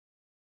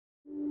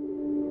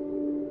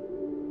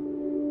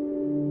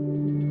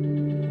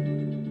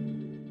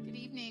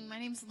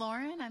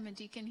I'm a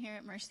deacon here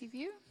at Mercy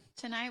View.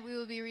 Tonight we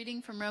will be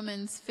reading from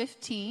Romans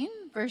 15,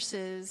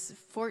 verses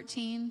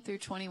 14 through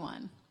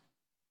 21.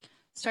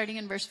 Starting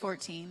in verse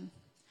 14.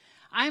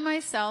 I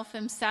myself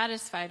am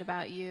satisfied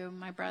about you,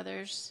 my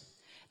brothers,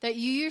 that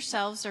you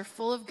yourselves are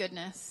full of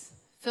goodness,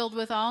 filled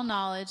with all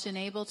knowledge, and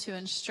able to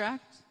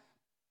instruct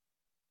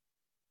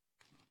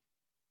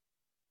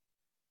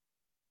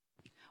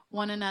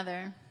one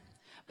another.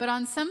 But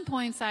on some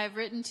points I have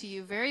written to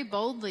you very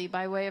boldly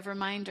by way of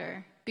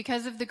reminder,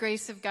 because of the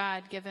grace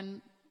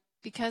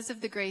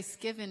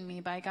given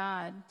me by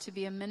God to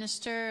be a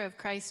minister of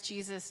Christ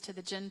Jesus to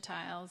the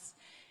Gentiles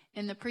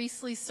in the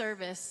priestly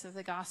service of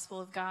the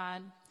gospel of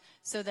God,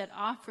 so that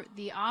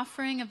the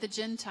offering of the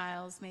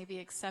Gentiles may be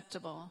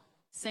acceptable,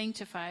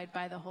 sanctified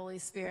by the Holy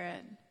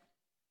Spirit.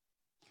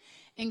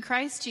 In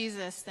Christ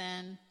Jesus,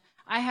 then,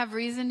 I have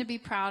reason to be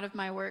proud of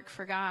my work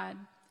for God.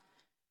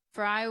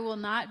 For I will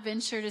not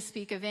venture to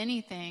speak of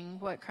anything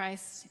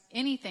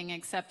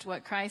except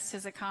what Christ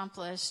has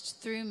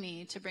accomplished through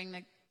me to bring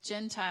the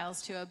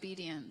Gentiles to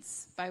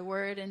obedience by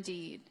word and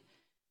deed,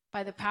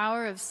 by the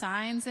power of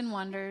signs and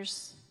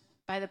wonders,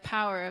 by the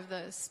power of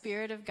the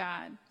Spirit of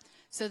God,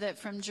 so that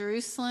from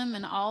Jerusalem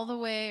and all the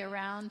way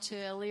around to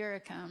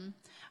Illyricum,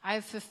 I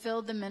have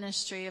fulfilled the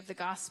ministry of the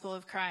gospel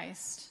of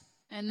Christ.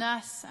 And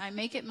thus I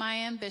make it my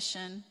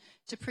ambition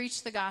to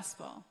preach the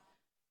gospel,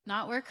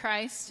 not where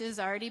Christ has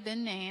already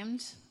been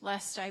named,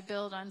 lest I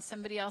build on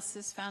somebody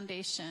else's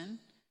foundation,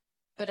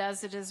 but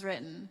as it is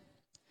written,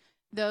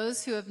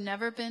 those who have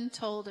never been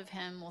told of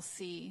him will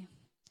see,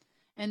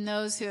 and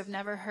those who have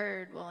never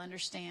heard will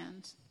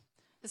understand.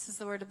 This is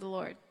the word of the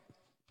Lord.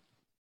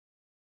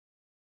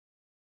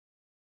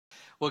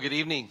 Well, good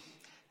evening.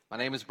 My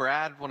name is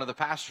Brad, one of the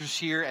pastors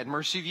here at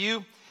Mercy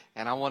View,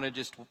 and I want to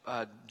just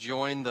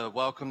join the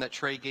welcome that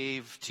Trey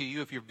gave to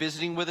you. If you're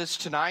visiting with us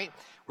tonight,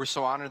 we're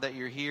so honored that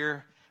you're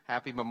here.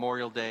 Happy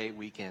Memorial Day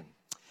weekend.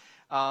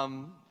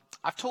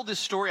 I've told this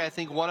story, I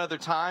think, one other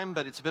time,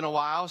 but it's been a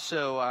while,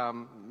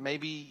 so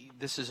maybe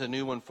this is a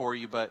new one for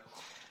you. But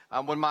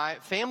when my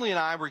family and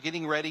I were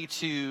getting ready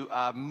to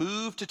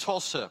move to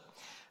Tulsa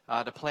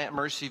to plant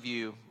Mercy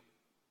View,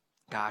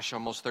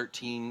 almost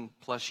 13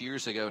 plus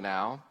years ago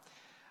now,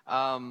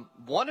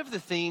 one of the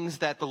things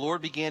that the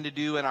Lord began to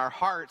do in our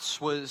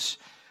hearts was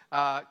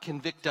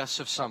convict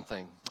us of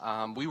something.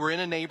 We were in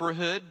a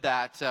neighborhood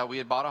that we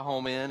had bought a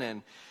home in,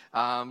 and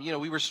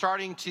we were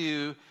starting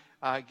to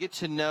get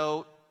to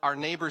know our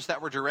neighbors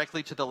that were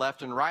directly to the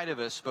left and right of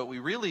us, but we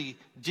really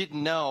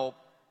didn't know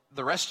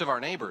the rest of our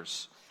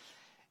neighbors.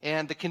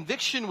 And the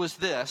conviction was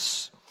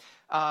this: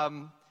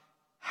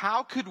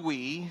 how could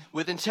we,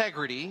 with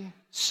integrity,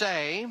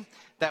 say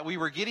that we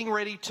were getting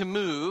ready to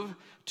move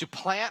to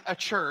plant a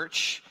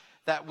church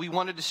that we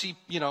wanted to see,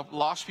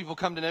 lost people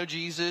come to know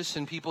Jesus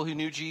and people who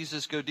knew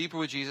Jesus go deeper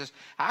with Jesus?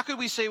 How could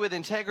we say with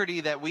integrity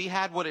that we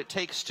had what it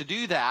takes to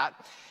do that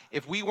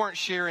if we weren't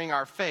sharing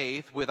our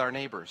faith with our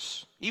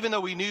neighbors? Even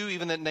though we knew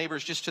even the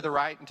neighbors just to the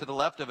right and to the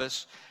left of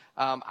us,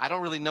 I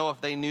don't really know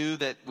if they knew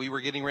that we were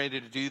getting ready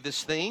to do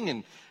this thing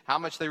and how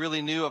much they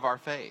really knew of our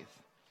faith.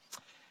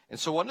 And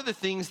so one of the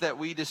things that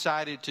we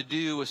decided to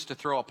do was to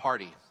throw a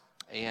party.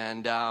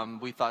 And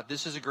we thought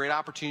this is a great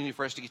opportunity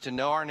for us to get to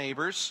know our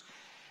neighbors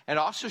and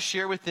also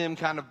share with them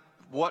kind of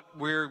what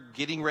we're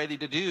getting ready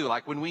to do.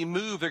 Like when we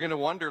move, they're going to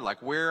wonder,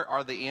 like, where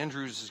are the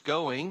Andrews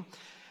going?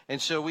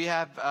 And so we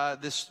have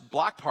this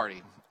block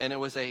party, and it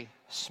was a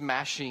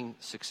smashing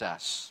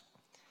success.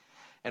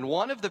 And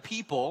one of the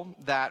people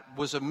that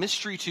was a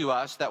mystery to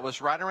us that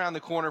was right around the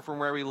corner from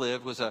where we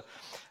lived was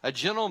a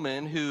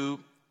gentleman who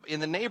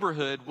in the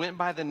neighborhood went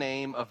by the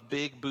name of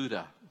Big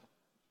Buddha.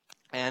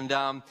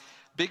 And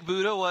Big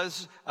Buddha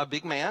was a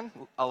big man,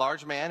 a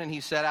large man, and he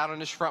sat out on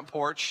his front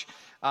porch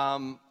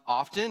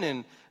often.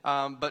 And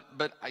but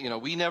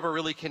we never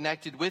really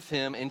connected with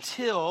him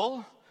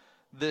until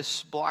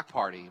this block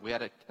party. We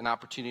had an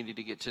opportunity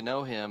to get to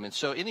know him. And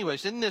so,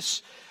 anyways, in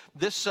this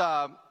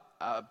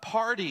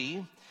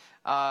party,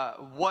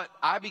 what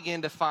I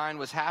began to find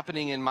was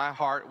happening in my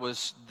heart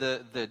was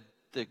the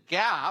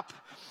gap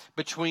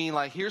between,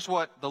 like, here's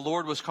what the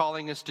Lord was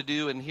calling us to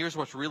do, and here's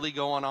what's really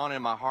going on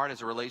in my heart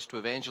as it relates to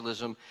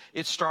evangelism.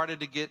 It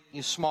started to get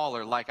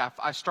smaller. Like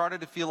I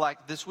started to feel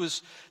like this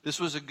was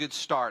a good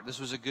start. This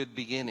was a good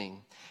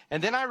beginning.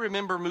 And then I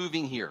remember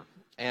moving here.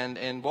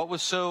 And what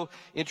was so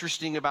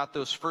interesting about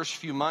those first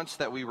few months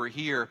that we were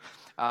here,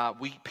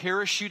 we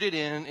parachuted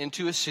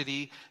into a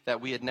city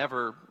that we had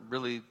never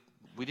really,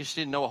 we just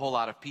didn't know a whole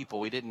lot of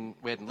people. We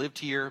hadn't lived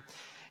here.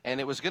 And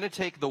it was going to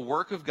take the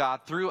work of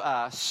God through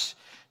us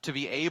to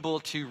be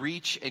able to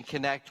reach and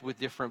connect with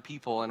different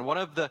people. And one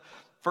of the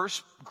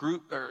first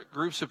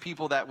groups of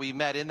people that we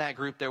met in that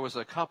group, there was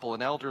a couple,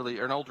 an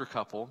older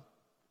couple.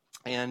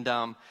 And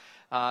the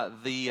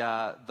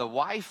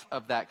wife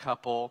of that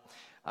couple,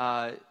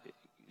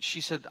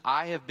 she said,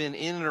 I have been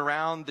in and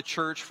around the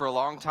church for a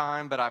long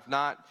time, but I've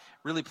not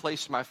really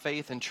placed my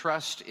faith and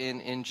trust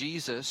in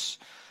Jesus.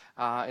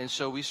 And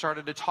so we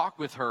started to talk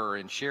with her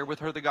and share with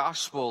her the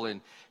gospel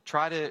and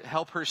try to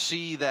help her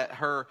see that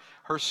her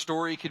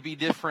story could be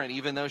different,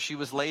 even though she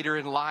was later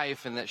in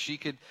life, and that she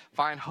could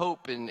find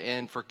hope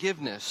and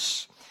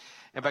forgiveness.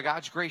 And by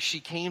God's grace, she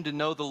came to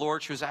know the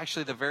Lord. She was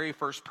actually the very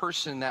first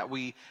person that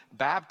we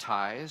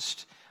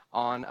baptized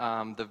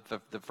on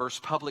the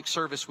first public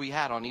service we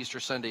had on Easter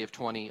Sunday of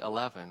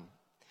 2011.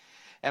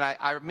 And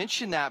I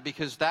mention that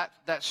because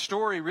that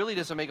story really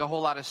doesn't make a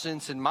whole lot of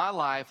sense in my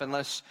life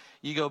unless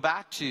you go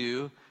back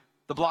to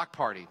the block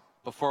party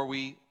before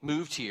we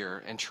moved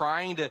here and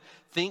trying to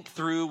think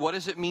through what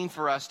does it mean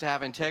for us to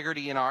have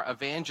integrity in our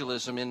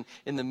evangelism, in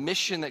the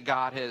mission that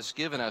God has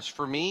given us.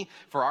 For me,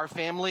 for our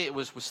family, it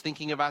was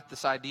thinking about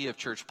this idea of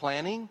church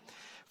planning.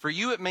 For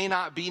you, it may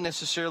not be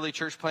necessarily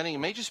church planning. It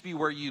may just be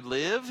where you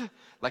live,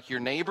 like your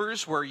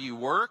neighbors, where you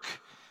work,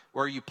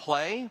 where you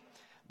play.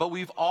 But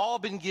we've all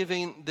been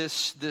given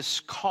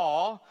this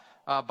call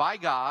by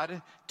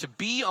God to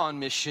be on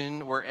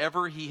mission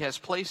wherever He has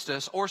placed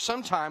us, or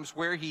sometimes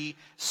where He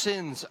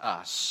sends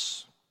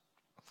us.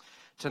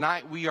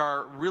 Tonight we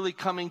are really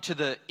coming to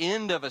the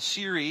end of a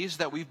series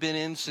that we've been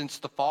in since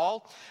the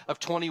fall of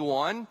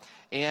 21.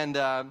 And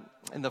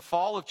in the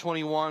fall of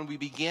 21, we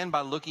began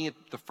by looking at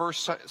the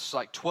first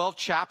 12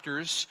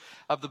 chapters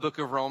of the book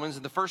of Romans.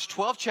 And the first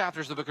 12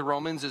 chapters of the book of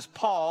Romans is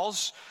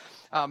Paul's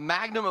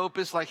magnum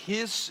opus, like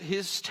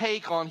his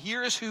take on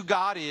here's who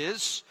God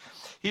is,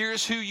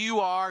 here's who you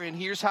are, and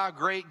here's how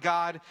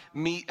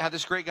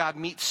this great God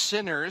meets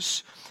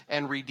sinners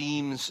and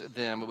redeems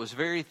them. It was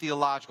very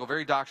theological,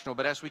 very doctrinal.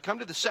 But as we come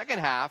to the second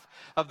half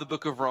of the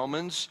book of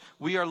Romans,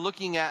 we are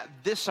looking at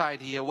this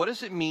idea. What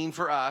does it mean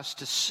for us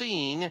to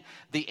sing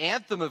the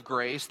anthem of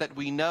grace that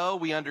we know,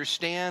 we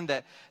understand,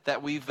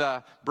 that we've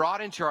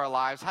brought into our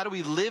lives? How do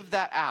we live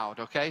that out?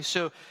 Okay,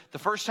 so the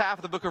first half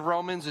of the book of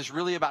Romans is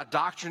really about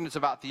doctrine. It's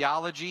about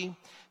theology.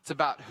 It's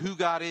about who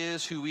God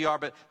is, who we are.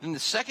 But then the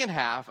second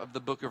half of the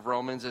book of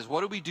Romans is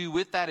what do we do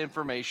with that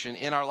information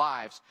in our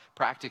lives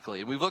practically?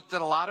 And we've looked at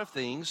a lot of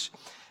things.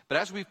 But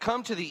as we've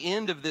come to the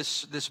end of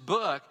this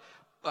book,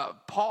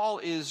 Paul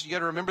is, you got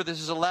to remember this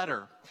is a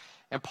letter.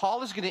 And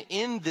Paul is going to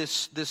end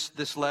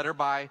this letter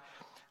by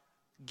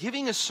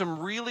giving us some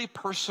really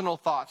personal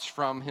thoughts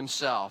from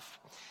himself.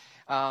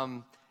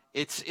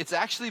 It's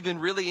actually been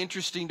really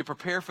interesting to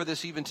prepare for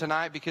this even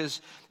tonight,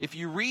 because if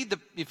you read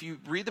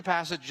the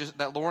passage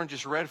that Lauren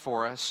just read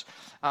for us,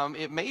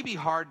 it may be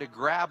hard to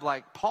grab.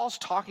 Like, Paul's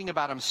talking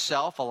about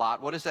himself a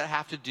lot. What does that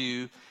have to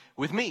do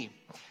with me?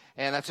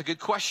 And that's a good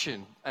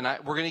question, and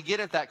we're going to get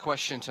at that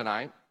question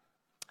tonight.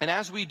 And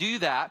as we do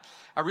that,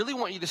 I really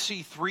want you to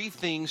see three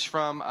things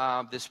from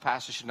this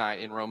passage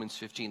tonight in Romans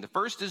 15. The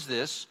first is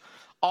this: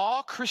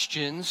 all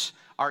Christians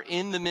are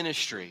in the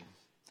ministry.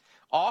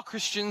 All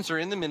Christians are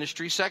in the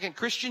ministry. Second,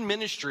 Christian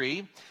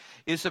ministry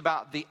is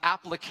about the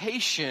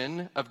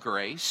application of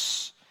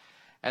grace.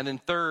 And then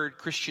third,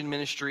 Christian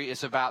ministry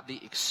is about the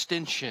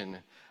extension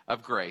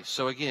of grace.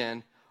 So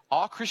again,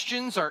 all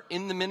Christians are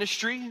in the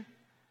ministry.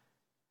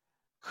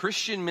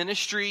 Christian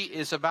ministry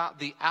is about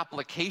the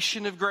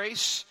application of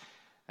grace.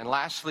 And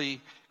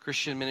lastly,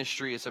 Christian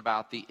ministry is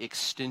about the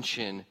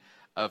extension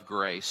of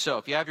grace. So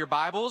if you have your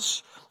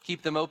Bibles,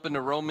 keep them open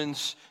to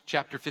Romans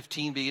chapter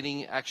 15,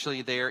 beginning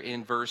actually there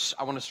in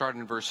I want to start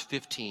in verse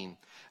 15,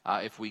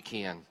 if we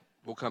can.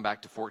 We'll come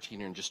back to 14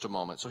 here in just a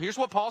moment. So here's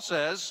what Paul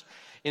says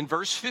in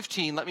verse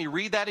 15. Let me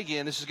read that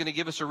again. This is going to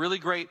give us a really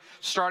great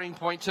starting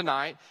point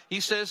tonight. He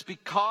says,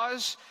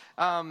 because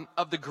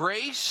of the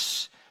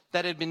grace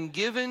that had been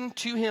given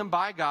to him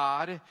by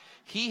God,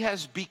 he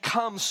has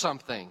become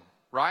something,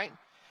 right?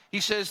 He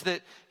says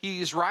that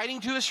he is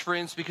writing to his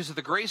friends because of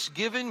the grace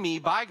given me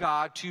by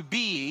God to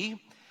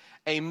be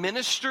a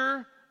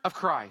minister of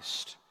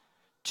Christ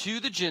to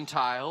the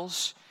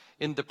Gentiles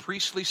in the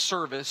priestly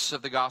service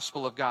of the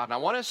gospel of God. And I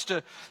want us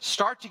to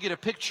start to get a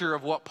picture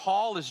of what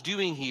Paul is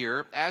doing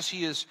here as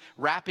he is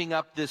wrapping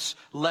up this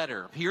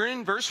letter. Here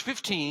in verse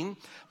 15,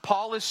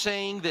 Paul is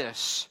saying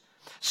this: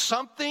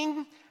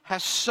 something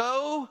has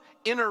so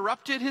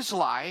interrupted his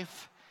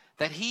life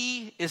that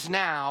he is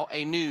now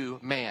a new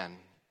man.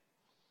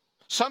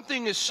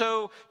 Something has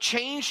so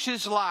changed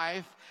his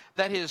life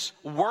that his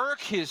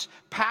work, his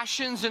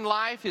passions in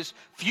life, his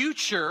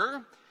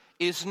future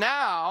is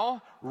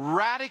now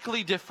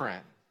radically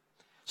different.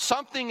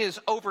 Something has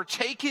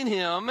overtaken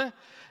him,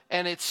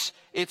 and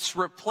it's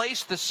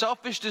replaced the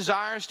selfish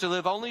desires to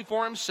live only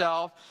for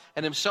himself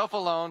and himself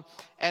alone.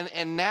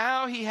 And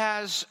now he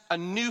has a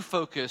new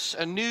focus,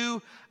 a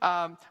new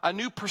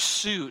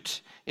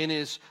pursuit in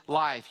his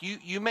life.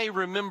 You may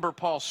remember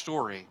Paul's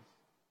story.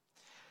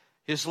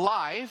 His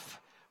life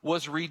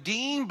was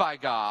redeemed by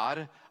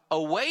God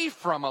away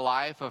from a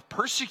life of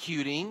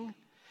persecuting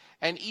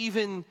and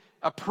even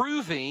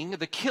approving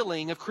the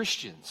killing of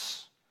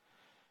Christians.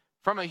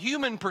 From a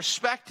human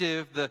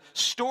perspective, the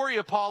story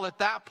of Paul at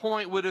that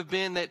point would have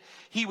been that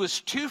he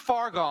was too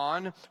far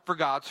gone for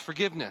God's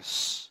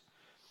forgiveness.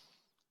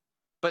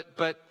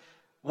 But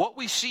what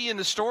we see in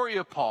the story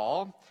of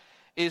Paul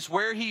is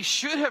where he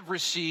should have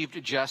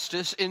received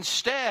justice.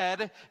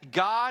 Instead,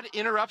 God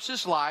interrupts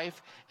his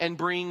life and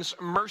brings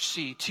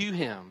mercy to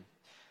him.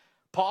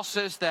 Paul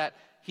says that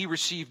he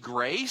received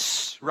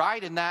grace,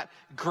 right? And that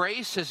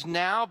grace has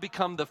now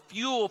become the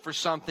fuel for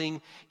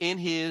something in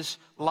his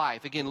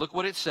life. Again, look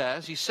what it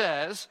says. He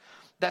says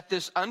that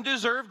this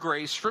undeserved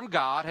grace from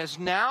God has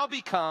now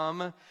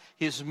become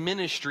his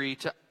ministry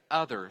to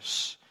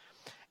others.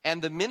 And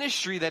the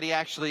ministry that he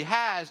actually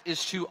has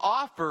is to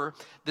offer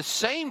the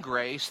same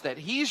grace that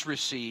he's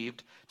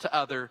received to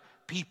other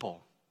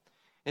people.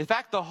 In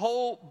fact, the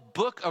whole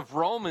book of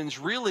Romans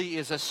really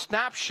is a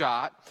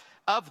snapshot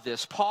of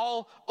this.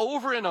 Paul,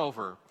 over and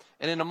over,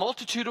 and in a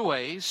multitude of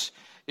ways,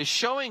 is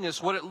showing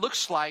us what it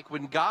looks like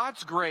when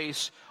God's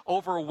grace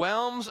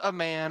overwhelms a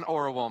man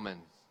or a woman.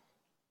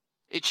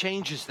 It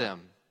changes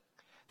them.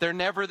 They're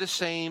never the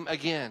same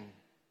again.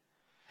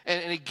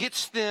 And it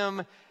gets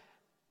them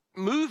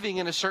moving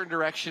in a certain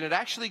direction. It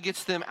actually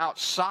gets them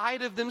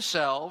outside of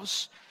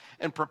themselves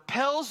and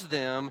propels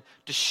them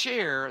to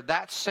share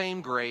that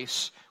same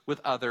grace with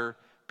other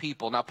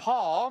people. Now,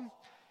 Paul,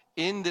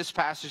 in this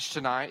passage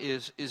tonight,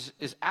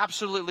 is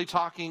absolutely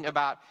talking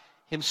about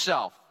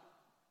himself.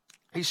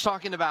 He's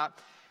talking about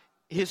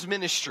his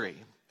ministry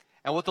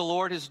and what the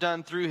Lord has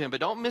done through him.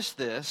 But don't miss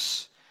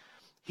this.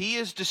 He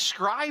is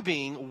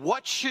describing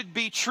what should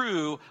be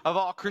true of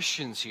all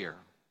Christians here.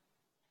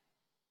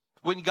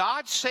 When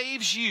God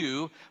saves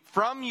you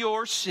from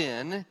your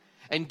sin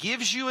and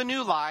gives you a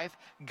new life,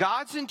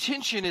 God's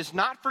intention is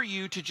not for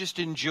you to just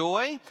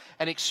enjoy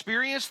and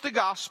experience the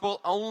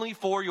gospel only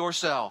for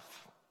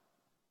yourself.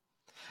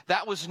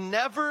 That was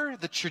never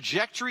the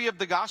trajectory of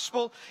the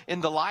gospel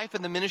in the life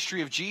and the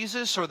ministry of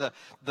Jesus, or the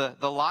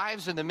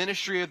lives and the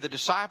ministry of the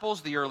disciples,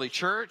 the early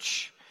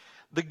church.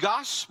 The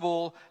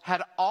gospel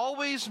had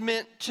always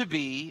meant to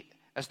be,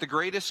 as the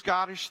greatest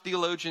Scottish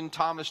theologian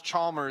Thomas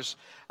Chalmers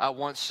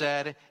once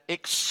said,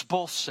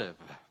 expulsive.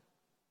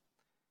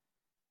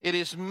 It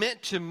is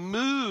meant to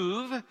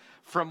move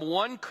from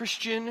one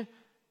Christian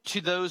to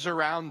those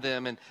around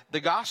them. And the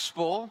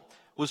gospel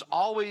was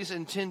always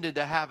intended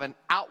to have an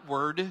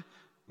outward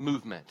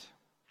movement.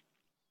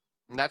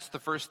 And that's the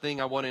first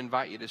thing I want to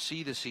invite you to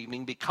see this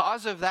evening.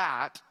 Because of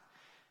that,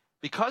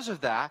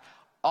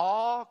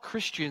 all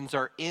Christians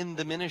are in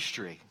the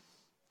ministry.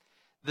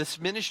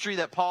 This ministry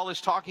that Paul is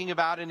talking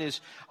about in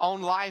his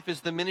own life is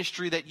the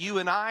ministry that you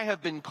and I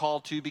have been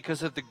called to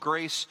because of the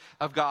grace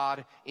of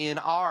God in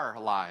our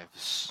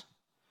lives.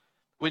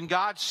 When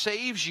God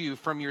saves you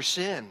from your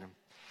sin,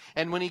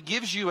 and when he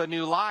gives you a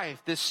new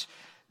life, this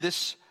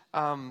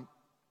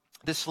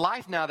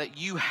life now that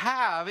you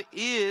have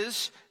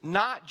is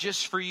not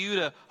just for you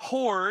to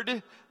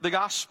hoard the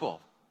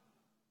gospel.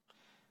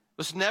 It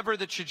was never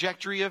the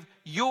trajectory of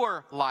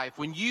your life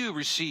when you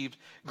received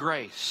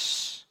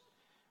grace.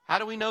 How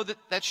do we know that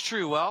that's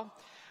true? Well,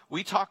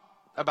 we talk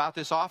about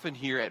this often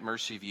here at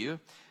Mercy View.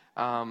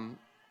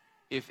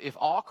 If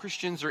all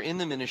Christians are in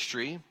the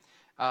ministry,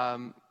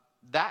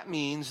 that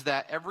means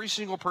that every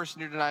single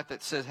person here tonight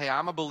that says, hey,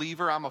 I'm a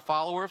believer, I'm a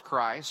follower of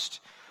Christ,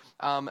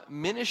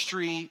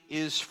 ministry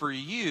is for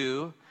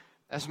you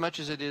as much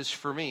as it is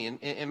for me.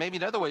 And maybe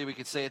another way we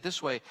could say it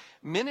this way: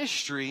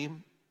 ministry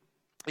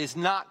is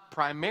not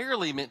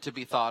primarily meant to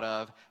be thought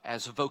of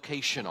as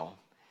vocational,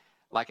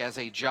 like as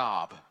a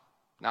job.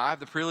 Now, I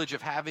have the privilege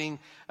of having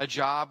a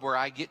job where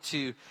I get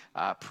to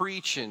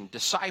preach and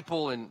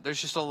disciple, and there's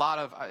just a lot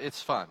of,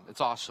 it's fun,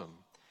 it's awesome.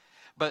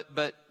 But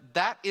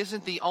that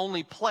isn't the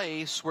only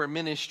place where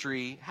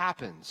ministry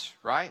happens,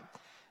 right?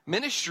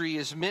 Ministry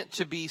is meant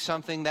to be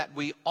something that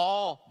we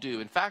all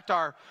do. In fact,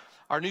 our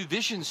new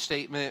vision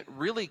statement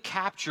really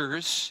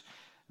captures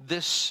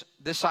this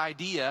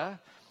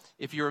idea.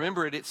 If you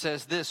remember it, it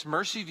says this: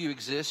 Mercy View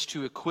exists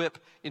to equip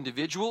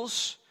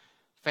individuals,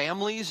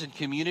 families, and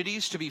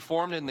communities to be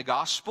formed in the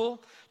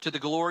gospel to the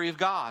glory of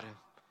God.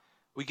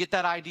 We get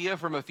that idea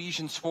from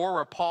Ephesians 4,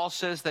 where Paul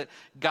says that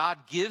God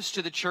gives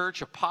to the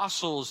church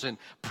apostles and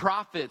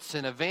prophets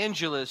and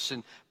evangelists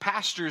and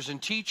pastors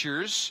and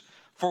teachers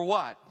for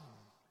what?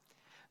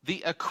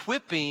 The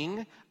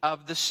equipping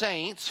of the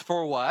saints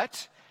for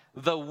what?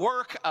 The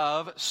work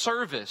of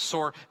service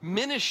or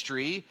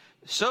ministry,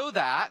 so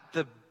that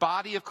the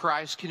body of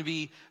Christ can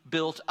be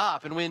built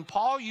up. And when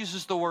Paul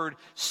uses the word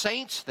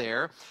saints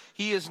there,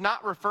 he is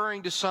not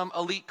referring to some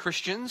elite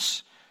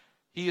Christians.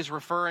 He is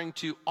referring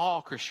to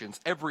all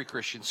Christians, every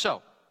Christian.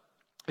 So,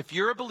 if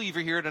you're a believer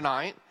here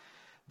tonight,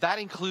 that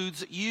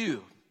includes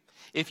you.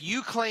 If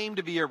you claim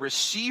to be a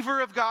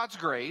receiver of God's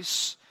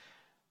grace,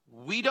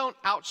 we don't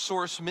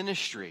outsource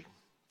ministry.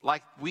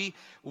 Like we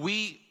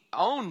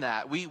own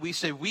that. We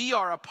say we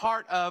are a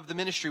part of the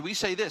ministry. We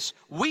say this: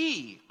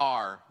 we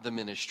are the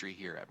ministry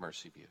here at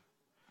Mercy View.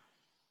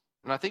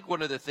 And I think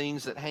one of the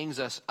things that hangs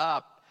us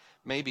up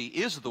maybe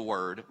is the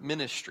word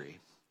ministry.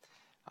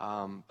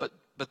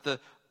 But the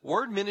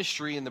word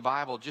ministry in the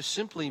Bible just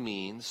simply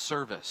means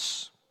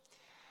service.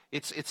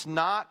 It's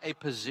not a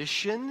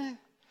position,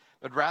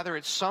 but rather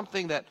it's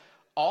something that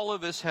all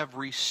of us have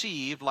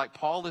received, like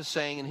Paul is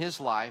saying in his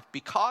life,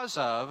 because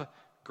of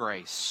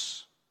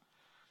grace.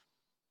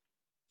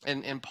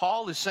 And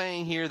Paul is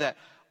saying here that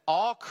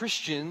all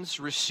Christians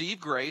receive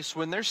grace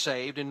when they're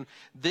saved, and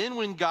then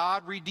when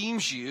God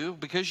redeems you,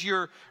 because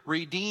you're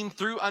redeemed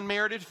through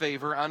unmerited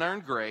favor,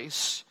 unearned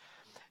grace,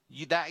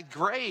 that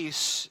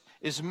grace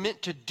is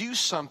meant to do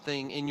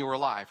something in your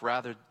life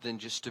rather than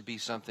just to be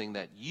something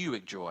that you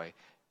enjoy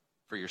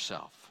for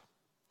yourself.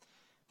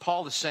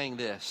 Paul is saying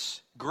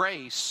this: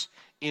 grace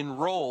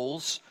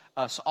enrolls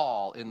us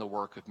all in the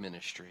work of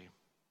ministry.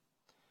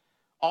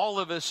 All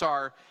of us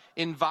are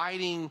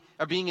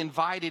being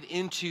invited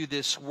into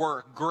this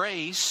work.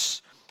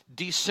 Grace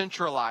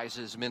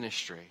decentralizes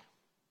ministry.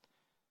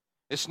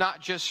 It's not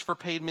just for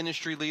paid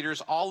ministry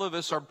leaders. All of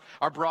us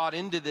are brought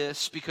into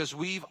this because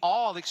we've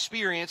all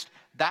experienced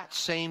that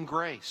same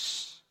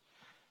grace.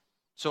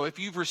 So if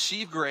you've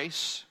received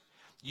grace,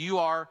 you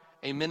are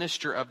a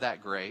minister of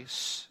that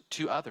grace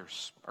to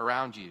others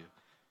around you.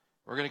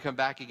 We're going to come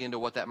back again to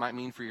what that might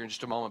mean for you in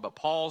just a moment. But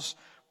Paul's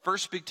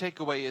first big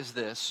takeaway is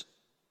this: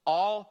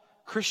 all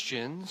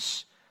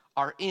Christians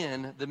are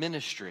in the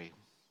ministry.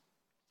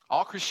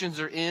 All Christians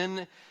are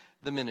in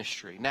the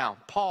ministry. Now,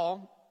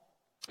 Paul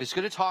is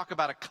going to talk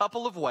about a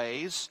couple of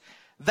ways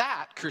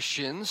that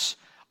Christians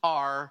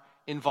are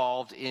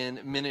involved in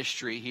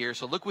ministry here.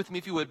 So look with me,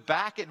 if you would,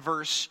 back at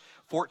verse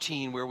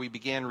 14 where we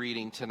began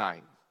reading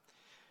tonight.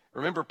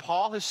 Remember,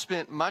 Paul has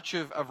spent much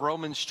of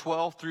Romans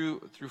 12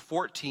 through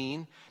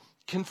 14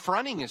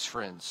 confronting his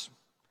friends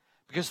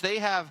because they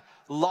have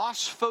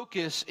lost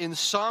focus in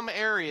some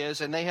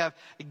areas, and they have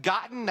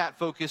gotten that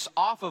focus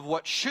off of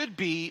what should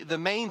be the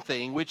main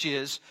thing, which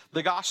is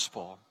the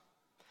gospel.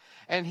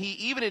 And he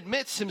even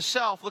admits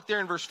himself, look there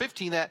in verse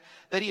 15, that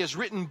he has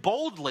written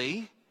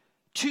boldly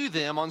to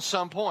them on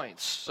some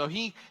points. So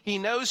he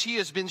knows he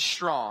has been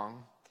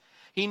strong.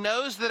 He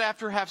knows that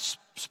after have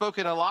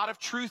spoken a lot of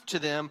truth to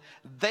them,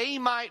 they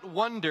might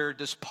wonder,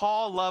 does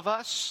Paul love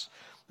us?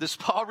 Does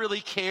Paul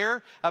really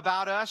care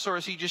about us, or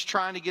is he just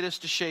trying to get us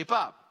to shape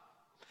up?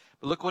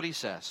 But look what he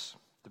says,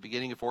 the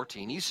beginning of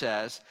 14. He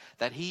says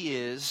that he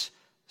is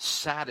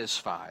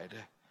satisfied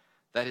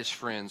that his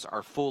friends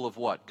are full of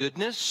what?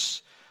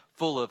 Goodness,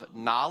 full of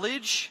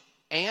knowledge,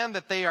 and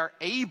that they are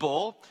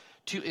able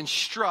to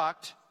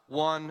instruct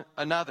one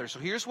another. So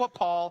here's what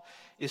Paul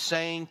is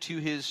saying to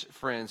his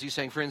friends. He's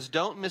saying, friends,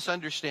 don't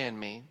misunderstand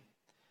me.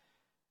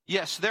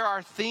 Yes, there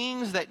are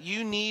things that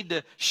you need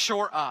to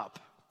shore up.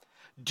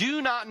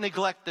 Do not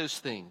neglect those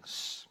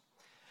things.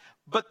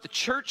 But the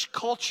church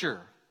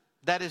culture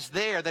that is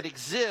there, that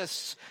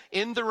exists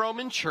in the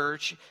Roman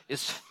church,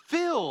 is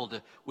filled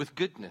with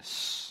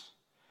goodness.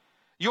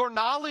 Your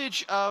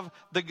knowledge of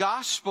the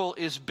gospel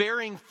is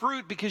bearing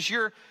fruit because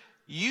you're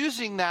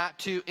using that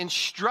to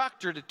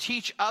instruct or to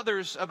teach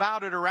others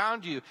about it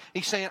around you.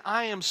 He's saying,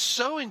 I am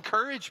so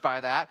encouraged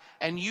by that,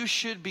 and you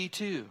should be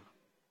too.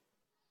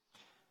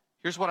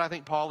 Here's what I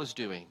think Paul is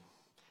doing.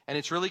 And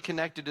it's really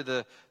connected to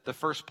the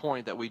first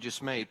point that we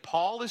just made.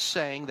 Paul is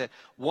saying that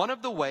one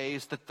of the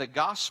ways that the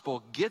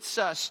gospel gets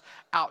us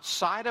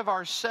outside of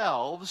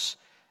ourselves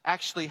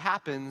actually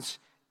happens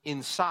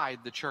inside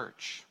the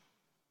church.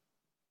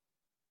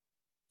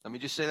 Let me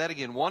just say that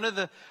again. One of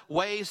the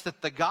ways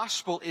that the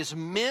gospel is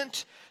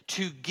meant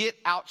to get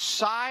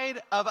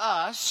outside of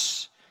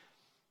us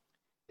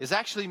is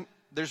actually,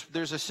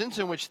 there's a sense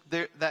in which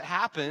that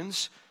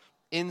happens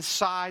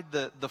inside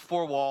the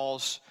four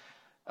walls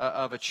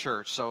of a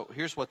church. So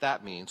here's what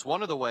that means.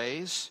 One of the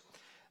ways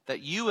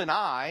that you and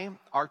I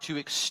are to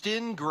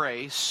extend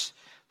grace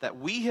that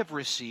we have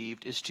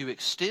received is to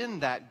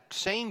extend that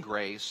same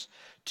grace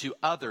to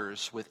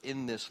others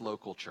within this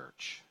local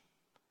church.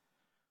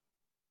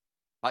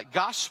 Like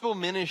gospel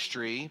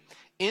ministry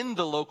in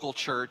the local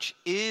church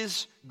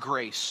is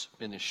grace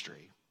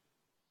ministry.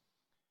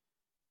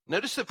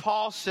 Notice that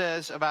Paul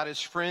says about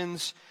his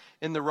friends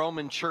in the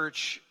Roman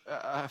church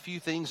a few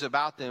things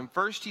about them.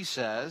 First, he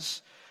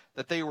says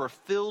that they were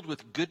filled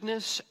with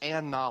goodness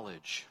and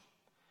knowledge.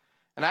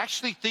 And I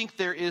actually think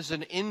there is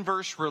an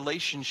inverse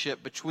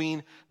relationship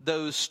between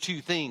those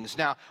two things.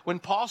 Now, when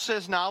Paul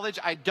says knowledge,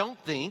 I don't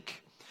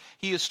think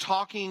he is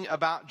talking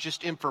about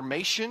just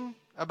information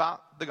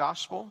about the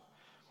gospel.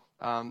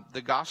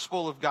 The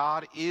gospel of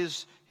God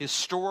is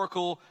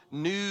historical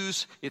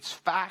news. It's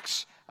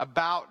facts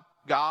about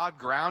God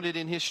grounded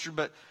in history.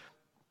 But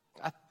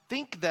I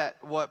think that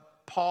what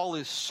Paul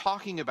is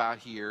talking about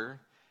here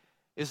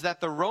is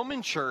that the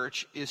Roman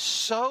church is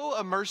so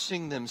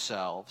immersing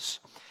themselves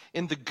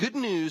in the good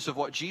news of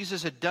what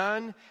Jesus had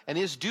done and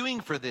is doing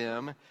for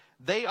them,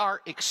 they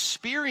are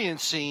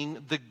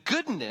experiencing the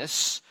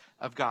goodness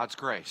of God's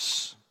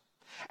grace.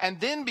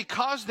 And then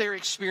because they're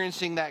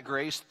experiencing that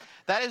grace,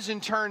 that is in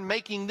turn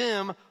making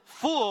them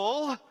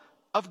full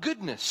of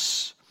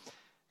goodness.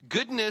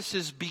 Goodness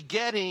is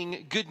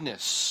begetting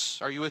goodness.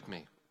 Are you with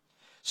me?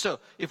 So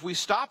if we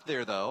stop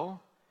there, though,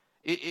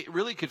 it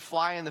really could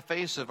fly in the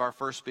face of our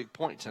first big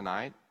point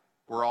tonight.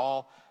 We're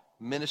all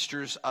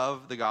ministers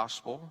of the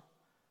gospel.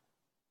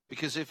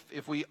 Because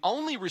if we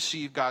only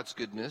receive God's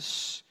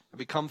goodness and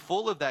become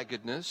full of that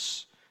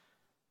goodness,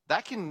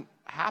 that can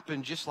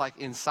happen just like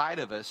inside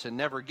of us and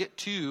never get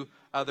to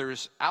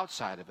others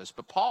outside of us.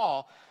 But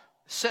Paul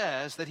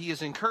says that he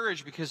is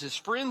encouraged because his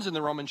friends in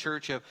the Roman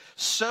church have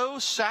so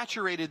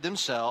saturated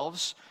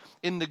themselves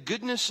in the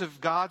goodness of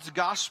God's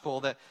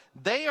gospel that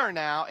they are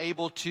now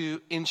able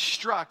to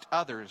instruct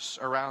others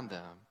around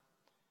them.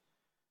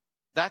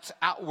 That's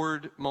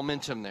outward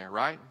momentum there,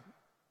 right?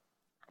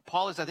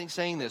 Paul is, I think,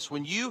 saying this.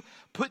 When you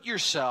put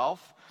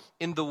yourself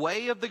in the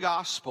way of the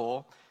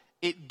gospel,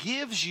 it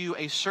gives you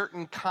a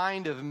certain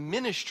kind of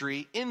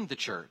ministry in the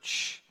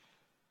church.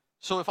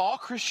 So if all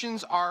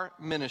Christians are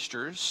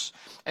ministers,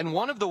 and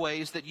one of the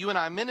ways that you and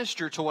I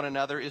minister to one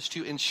another is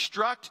to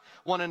instruct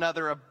one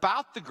another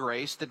about the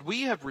grace that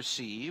we have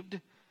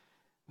received,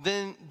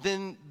 then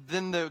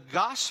the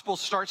gospel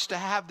starts to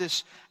have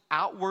this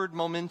outward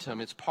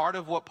momentum. It's part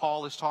of what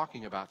Paul is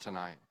talking about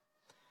tonight.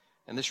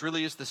 And this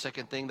really is the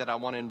second thing that I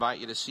want to invite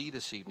you to see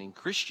this evening.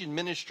 Christian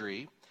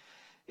ministry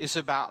is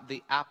about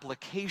the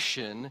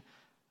application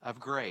of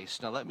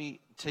grace. Now let me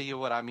tell you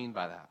what I mean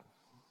by that.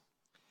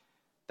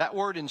 That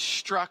word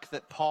instruct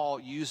that Paul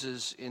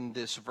uses in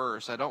this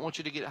verse, I don't want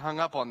you to get hung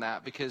up on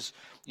that, because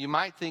you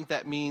might think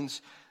that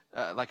means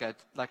like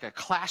a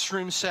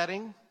classroom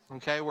setting,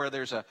 okay, where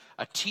there's a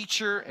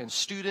teacher and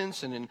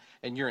students and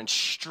you're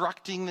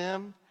instructing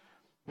them.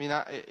 I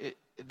mean,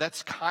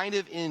 that's kind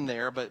of in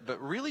there,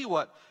 but really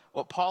what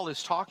Paul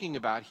is talking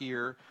about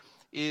here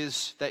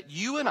is that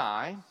you and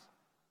I,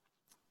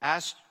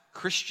 as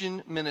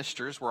Christian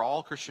ministers, we're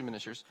all Christian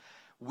ministers,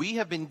 we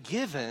have been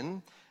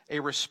given a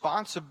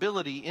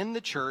responsibility in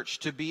the church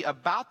to be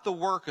about the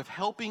work of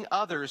helping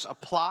others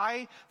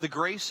apply the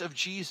grace of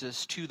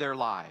Jesus to their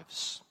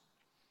lives.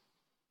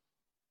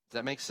 Does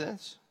that make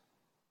sense?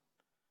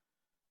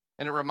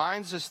 And it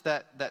reminds us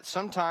that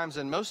sometimes,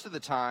 and most of the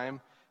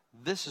time,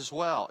 this as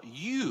well,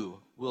 you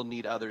will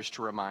need others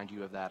to remind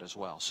you of that as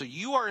well. So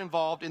you are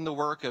involved in the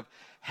work of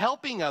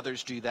helping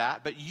others do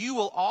that, but you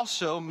will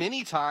also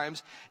many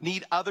times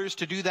need others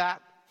to do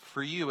that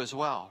for you as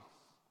well.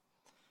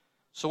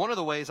 So one of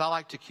the ways I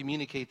like to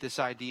communicate this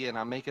idea, and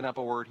I'm making up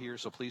a word here,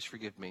 so please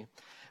forgive me,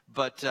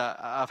 but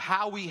of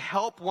how we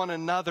help one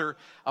another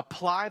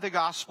apply the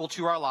gospel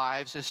to our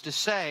lives is to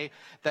say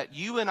that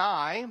you and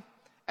I,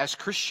 as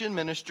Christian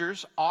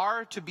ministers,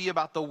 are to be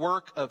about the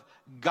work of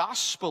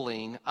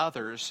gospeling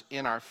others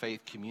in our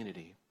faith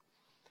community.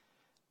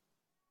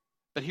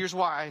 But here's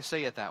why I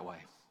say it that way.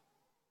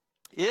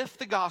 If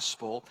the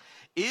gospel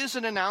is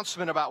an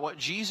announcement about what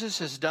Jesus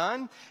has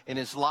done in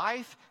his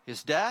life,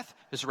 his death,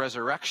 his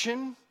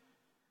resurrection,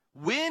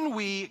 when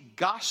we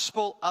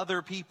gospel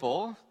other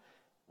people,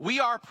 we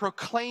are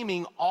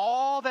proclaiming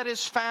all that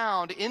is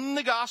found in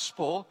the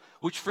gospel,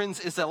 which,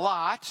 friends, is a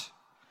lot,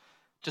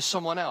 to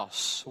someone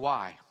else.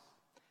 Why?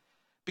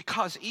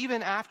 Because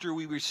even after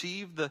we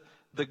receive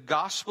the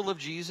gospel of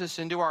Jesus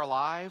into our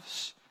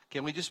lives,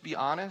 can we just be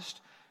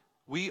honest?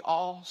 We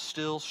all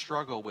still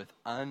struggle with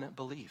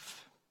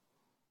unbelief.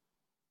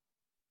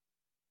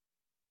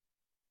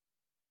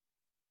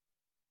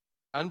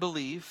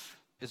 Unbelief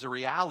is a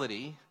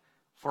reality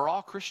for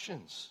all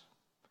Christians.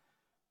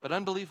 But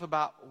unbelief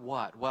about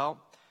what? Well,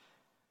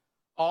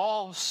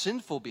 all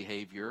sinful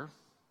behavior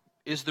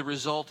is the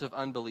result of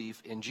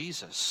unbelief in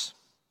Jesus,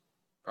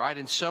 right?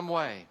 In some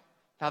way.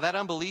 Now, that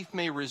unbelief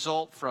may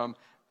result from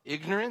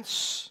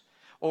ignorance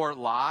or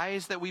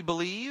lies that we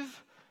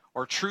believe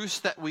or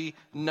truths that we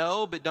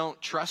know but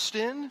don't trust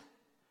in.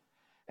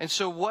 And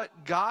so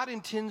what God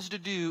intends to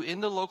do in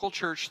the local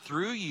church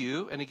through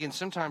you, and again,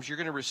 sometimes you're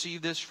going to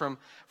receive this from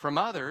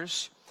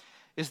others,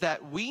 is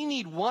that we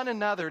need one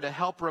another to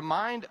help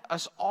remind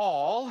us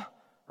all,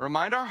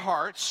 remind our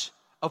hearts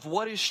of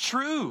what is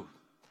true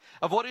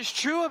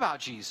about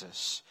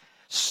Jesus,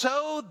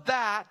 so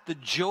that the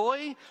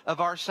joy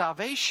of our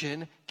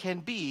salvation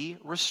can be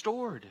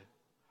restored.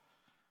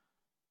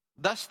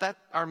 Thus, that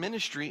our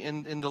ministry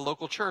in the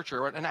local church,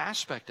 or an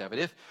aspect of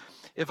it.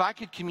 If I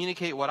could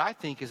communicate what I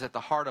think is at the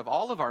heart of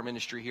all of our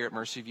ministry here at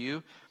Mercy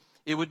View,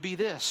 it would be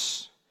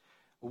this.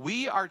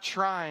 We are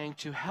trying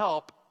to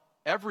help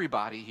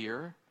everybody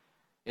here,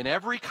 in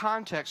every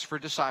context for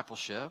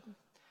discipleship,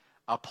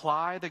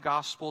 apply the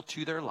gospel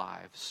to their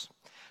lives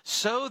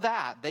so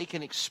that they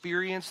can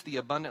experience the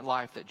abundant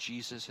life that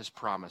Jesus has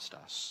promised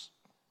us.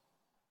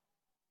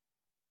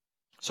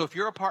 So if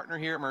you're a partner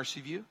here at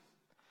Mercy View,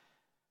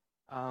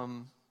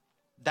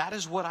 that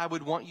is what I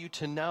would want you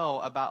to know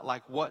about,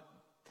 like what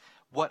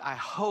I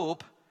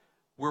hope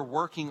we're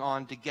working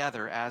on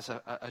together as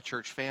a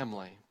church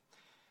family.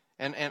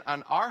 And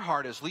on our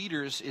heart as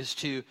leaders is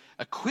to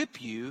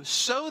equip you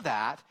so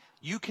that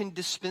you can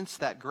dispense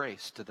that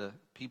grace to the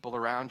people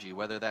around you,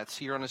 whether that's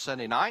here on a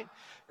Sunday night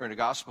or in a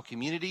gospel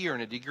community or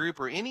in a D group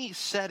or any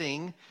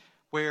setting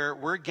where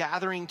we're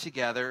gathering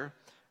together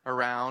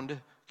around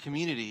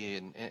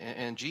community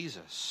and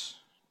Jesus.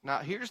 Now,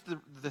 here's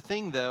the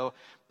thing, though.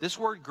 This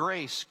word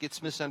grace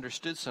gets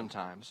misunderstood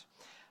sometimes.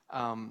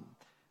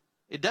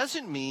 It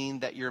doesn't mean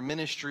that your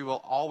ministry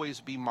will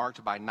always be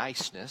marked by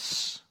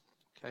niceness.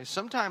 Okay?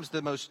 Sometimes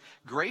the most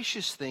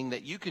gracious thing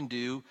that you can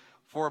do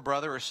for a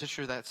brother or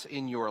sister that's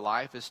in your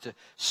life is to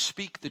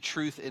speak the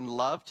truth in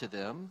love to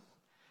them.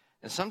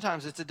 And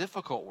sometimes it's a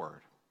difficult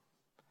word.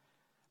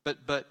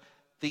 But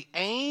the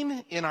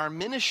aim in our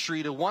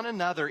ministry to one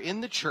another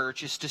in the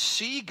church is to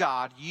see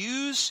God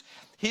use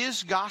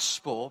his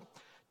gospel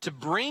to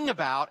bring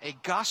about a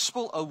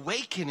gospel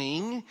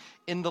awakening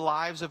in the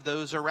lives of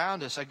those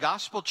around us, a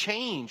gospel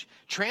change,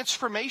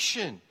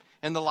 transformation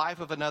in the life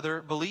of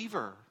another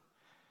believer.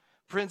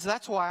 Friends,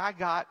 that's why I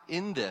got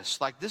in this.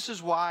 This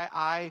is why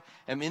I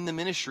am in the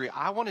ministry.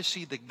 I want to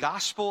see the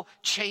gospel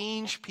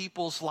change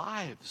people's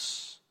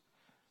lives.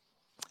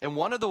 And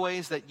one of the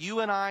ways that you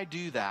and I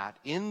do that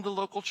in the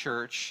local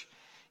church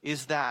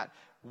is that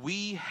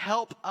we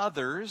help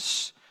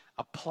others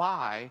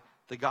apply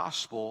the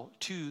gospel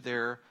to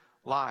their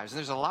lives. And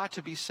there's a lot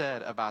to be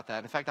said about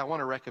that. In fact, I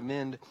want to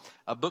recommend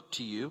a book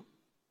to you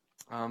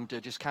to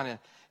just kind of,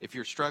 if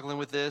you're struggling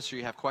with this or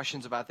you have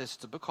questions about this.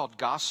 It's a book called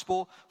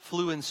Gospel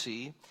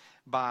Fluency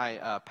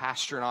by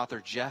pastor and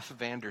author Jeff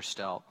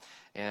Vanderstelt.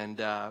 And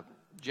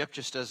Jeff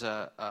just does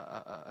an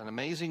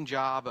amazing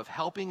job of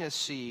helping us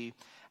see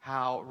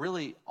how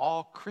really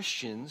all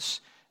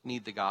Christians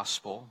need the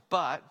gospel.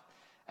 But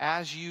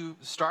as you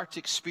start to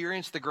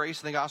experience the grace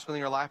of the gospel in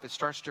your life, it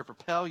starts to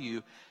propel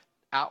you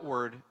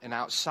outward and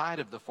outside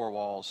of the four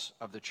walls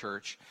of the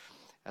church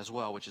as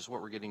well, which is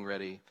what we're getting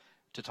ready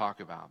to talk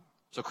about.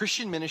 So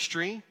Christian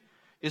ministry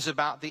is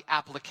about the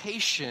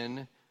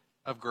application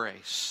of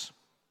grace.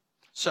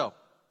 So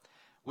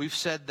we've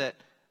said that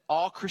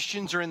all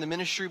Christians are in the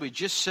ministry. We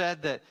just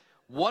said that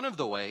one of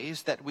the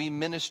ways that we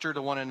minister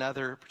to one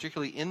another,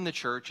 particularly in the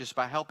church, is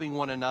by helping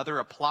one another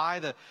apply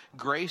the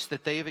grace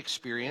that they've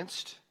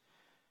experienced.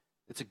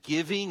 It's a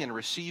giving and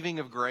receiving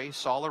of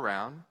grace all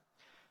around.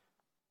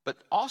 But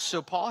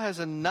also, Paul has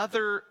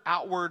another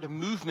outward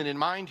movement in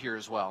mind here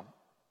as well.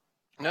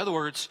 In other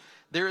words,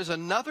 there is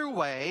another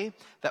way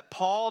that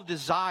Paul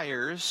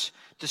desires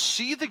to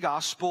see the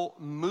gospel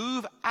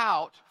move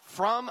out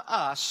from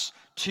us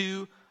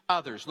to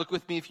others. Look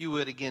with me, if you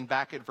would, again,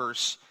 back at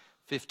verse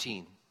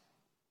 15.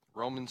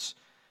 Romans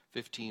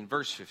 15,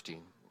 verse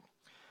 15.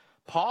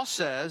 Paul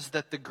says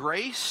that the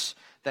grace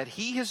that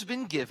he has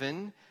been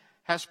given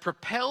has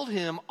propelled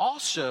him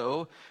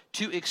also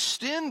to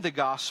extend the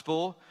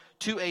gospel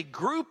to a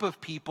group of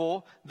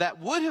people that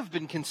would have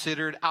been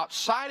considered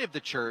outside of the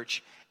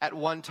church at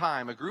one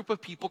time, a group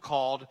of people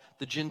called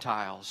the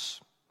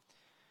Gentiles.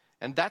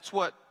 And that's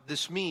what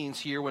this means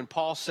here when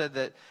Paul said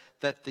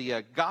that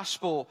the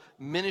gospel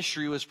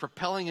ministry was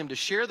propelling him to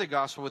share the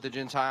gospel with the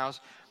Gentiles.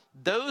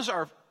 Those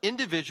are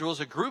individuals,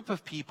 a group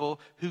of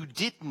people who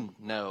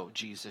didn't know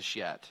Jesus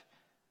yet.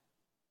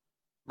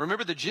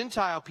 Remember, the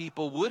Gentile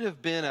people would have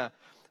been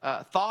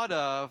thought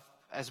of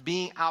as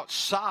being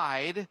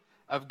outside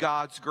of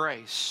God's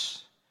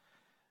grace.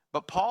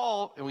 But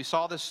Paul, and we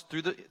saw this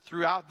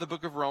throughout the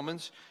book of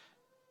Romans,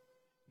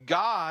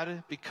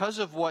 God, because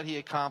of what he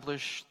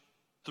accomplished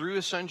through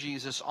his son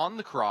Jesus on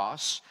the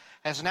cross,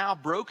 has now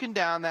broken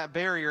down that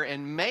barrier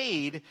and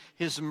made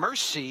his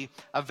mercy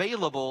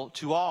available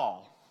to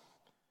all.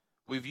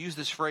 We've used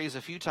this phrase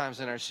a few times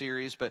in our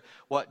series, but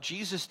what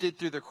Jesus did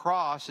through the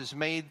cross has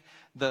made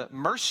the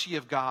mercy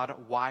of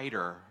God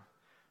wider.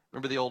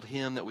 Remember the old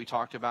hymn that we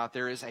talked about?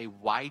 There is a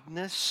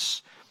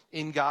wideness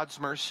in God's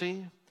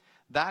mercy.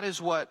 That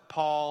is what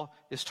Paul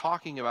is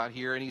talking about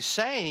here. And he's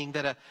saying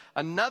that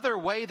another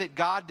way that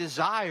God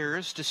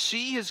desires to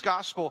see his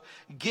gospel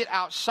get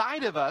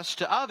outside of us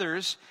to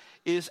others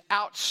is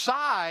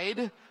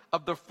outside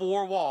of the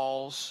four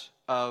walls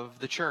of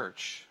the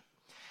church.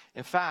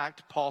 In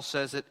fact, Paul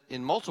says it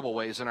in multiple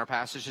ways in our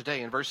passage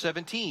today. In verse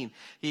 17,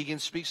 he again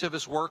speaks of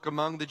his work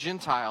among the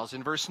Gentiles.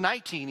 In verse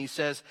 19, he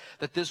says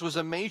that this was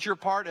a major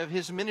part of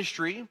his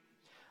ministry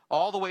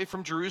all the way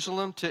from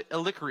Jerusalem to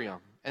Illyricum.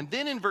 And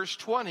then in verse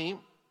 20,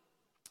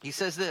 he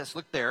says this.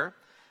 Look there.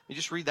 Let me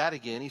just read that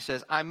again. He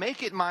says, I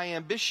make it my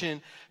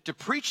ambition to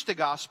preach the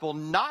gospel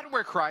not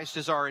where Christ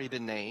has already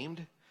been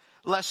named,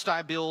 lest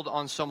I build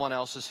on someone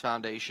else's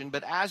foundation.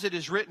 But as it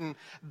is written,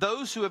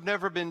 those who have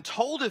never been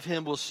told of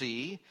him will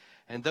see,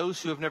 and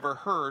those who have never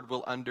heard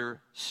will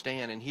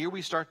understand. And here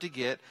we start to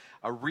get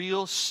a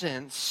real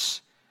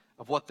sense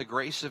of what the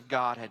grace of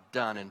God had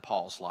done in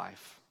Paul's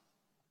life.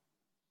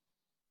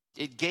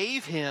 It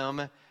gave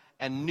him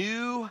a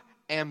new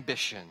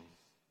ambition.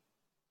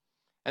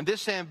 And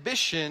this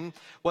ambition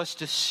was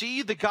to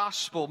see the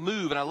gospel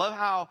move. And I love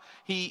how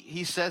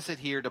he says it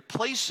here, to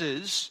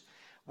places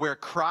where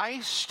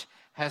Christ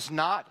has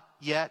not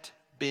yet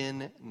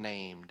been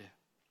named.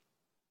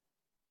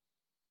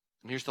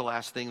 And here's the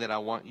last thing that I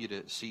want you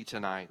to see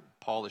tonight.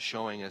 Paul is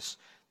showing us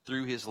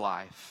through his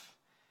life.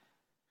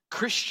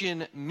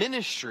 Christian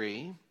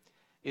ministry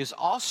is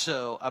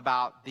also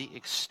about the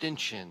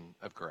extension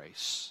of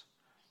grace.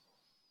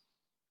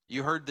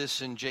 You heard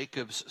this in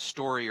Jacob's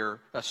story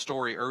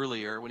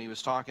earlier when he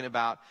was talking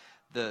about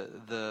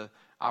the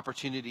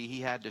opportunity he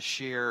had to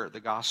share the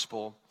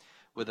gospel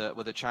with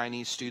a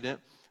Chinese student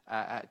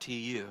at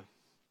TU.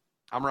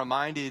 I'm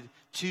reminded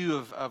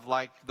too of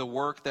like the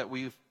work that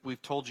we've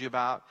told you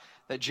about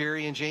that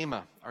Jerry and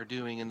Jama are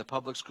doing in the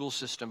public school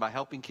system by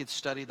helping kids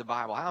study the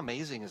Bible. How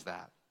amazing is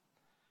that?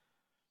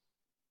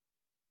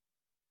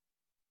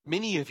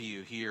 Many of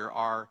you here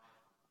are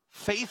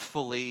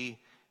faithfully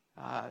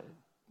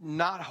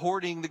not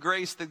hoarding the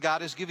grace that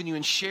God has given you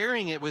and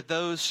sharing it with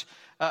those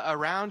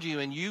around you.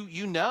 And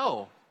you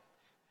know,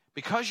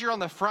 because you're on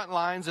the front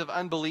lines of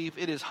unbelief,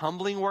 it is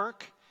humbling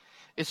work,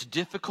 it's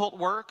difficult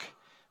work,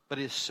 but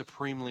it's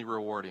supremely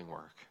rewarding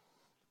work.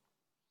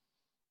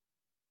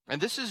 And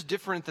this is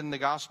different than the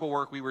gospel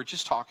work we were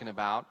just talking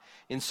about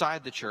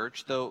inside the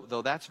church,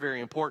 though that's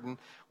very important.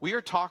 We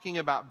are talking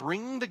about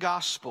bringing the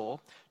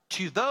gospel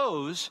to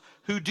those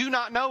who do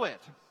not know it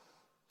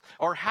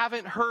or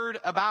haven't heard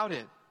about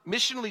it.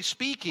 Missionally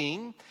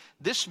speaking,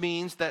 this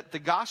means that the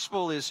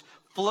gospel is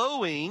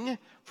flowing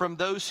from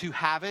those who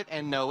have it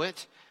and know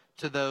it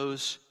to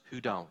those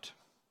who don't.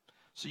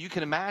 So you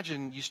can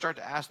imagine, you start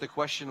to ask the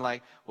question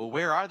like, well,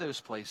 where are those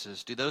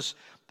places? Do those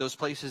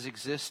places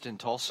exist in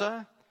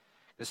Tulsa?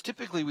 Because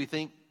typically we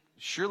think,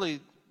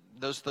 surely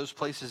those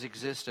places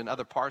exist in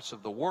other parts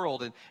of the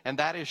world, and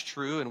that is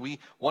true, and we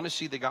want to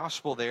see the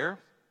gospel there.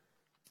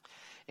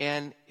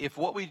 And if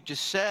what we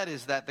just said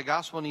is that the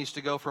gospel needs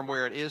to go from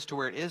where it is to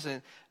where it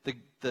isn't,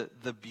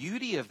 the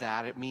beauty of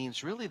that, it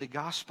means really the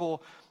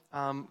gospel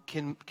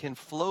can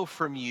flow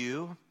from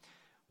you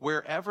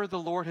wherever the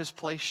Lord has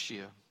placed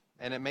you.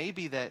 And it may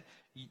be that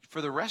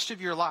for the rest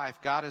of your life,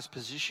 God is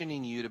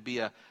positioning you to be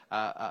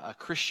a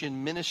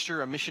Christian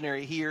minister, a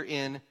missionary here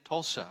in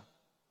Tulsa.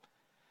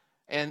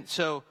 And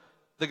so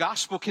the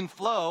gospel can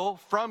flow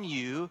from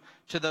you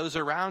to those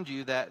around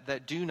you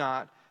that do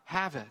not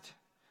have it.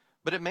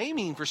 But it may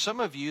mean for some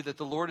of you that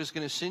the Lord is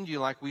going to send you,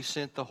 like we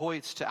sent the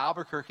Hoyts to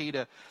Albuquerque,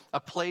 to a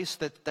place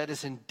that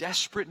is in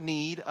desperate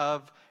need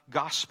of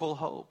gospel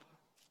hope.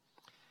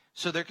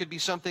 So there could be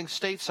something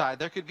stateside.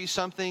 There could be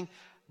something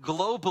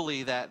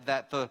globally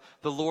that the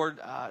Lord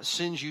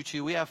sends you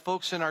to. We have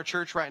folks in our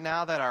church right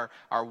now that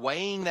are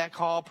weighing that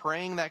call,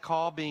 praying that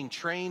call, being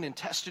trained and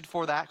tested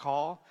for that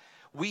call.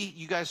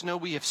 You guys know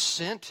we have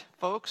sent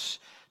folks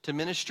to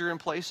minister in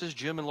places.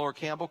 Jim and Laura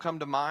Campbell come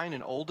to mind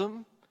in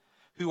Oldham,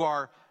 who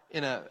are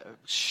in an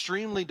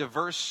extremely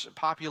diverse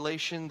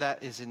population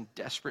that is in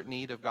desperate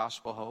need of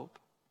gospel hope.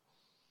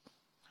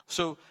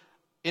 So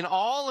in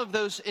all of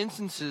those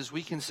instances,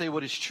 we can say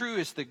what is true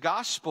is the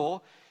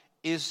gospel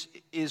is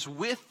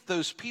with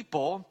those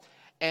people,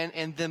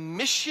 and the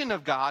mission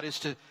of God is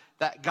to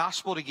that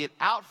gospel to get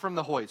out from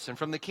the Hoyts and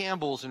from the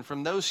Campbells and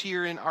from those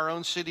here in our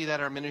own city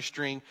that are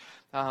ministering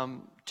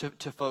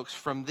to folks,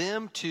 from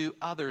them to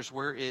others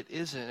where it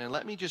isn't. And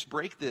let me just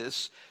break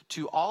this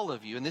to all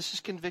of you, and this is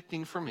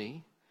convicting for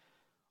me.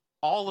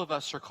 All of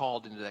us are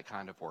called into that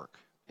kind of work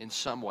in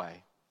some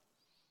way.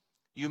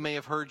 You may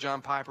have heard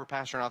John Piper,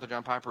 pastor and author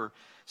John Piper,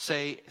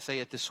 say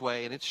it this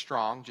way, and it's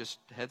strong, just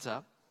heads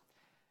up.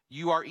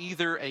 You are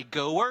either a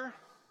goer,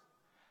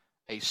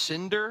 a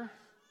sender,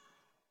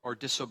 or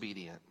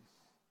disobedient.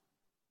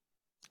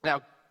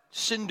 Now,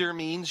 sender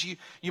means you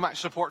might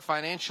support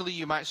financially,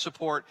 you might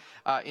support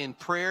in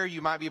prayer,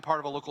 you might be a part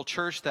of a local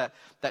church that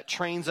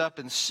trains up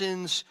and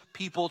sends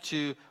people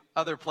to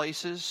other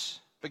places.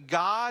 But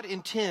God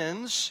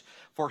intends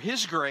for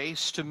His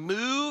grace to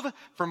move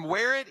from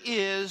where it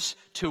is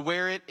to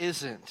where it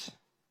isn't.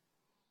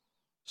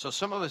 So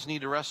some of us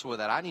need to wrestle with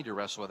that. I need to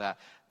wrestle with that.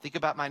 Think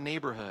about my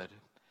neighborhood.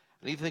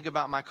 I need to think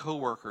about my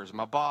coworkers,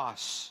 my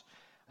boss.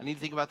 I need to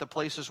think about the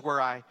places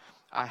where I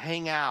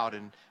hang out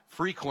and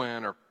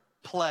frequent or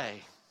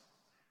play.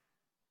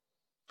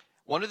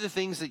 One of the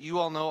things that you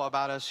all know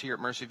about us here at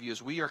Mercy View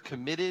is we are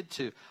committed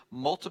to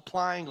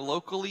multiplying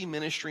locally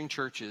ministering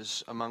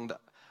churches among the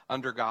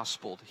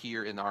under-gospeled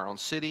here in our own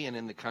city and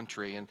in the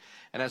country. And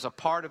as a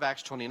part of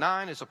Acts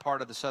 29, as a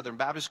part of the Southern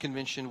Baptist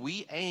Convention,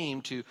 we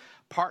aim to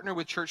partner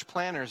with church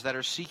planners that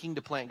are seeking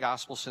to plant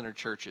gospel-centered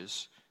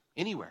churches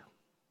anywhere.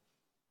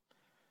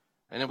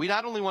 And we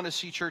not only want to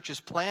see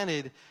churches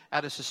planted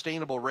at a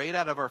sustainable rate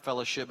out of our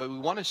fellowship, but we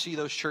want to see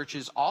those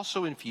churches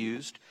also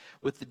infused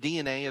with the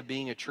DNA of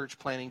being a church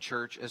planting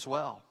church as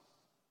well.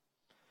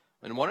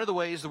 And one of the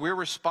ways that we're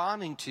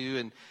responding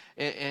to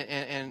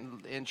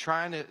and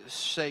trying to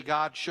say,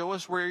 God, show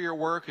us where your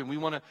work, and we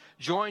want to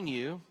join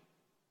you,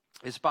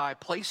 is by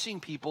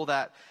placing people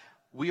that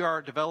we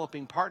are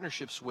developing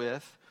partnerships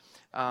with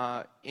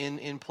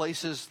in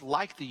places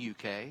like the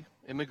UK,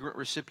 immigrant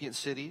recipient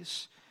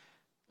cities.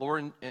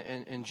 Lauren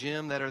and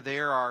Jim that are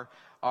there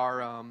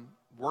are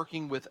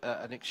working with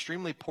an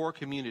extremely poor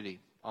community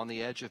on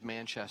the edge of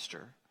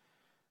Manchester.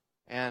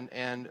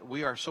 And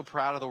we are so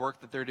proud of the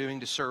work that they're doing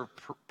to serve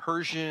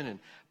Persian and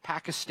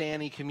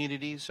Pakistani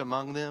communities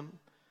among them.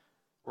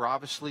 We're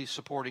obviously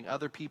supporting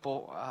other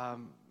people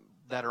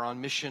that are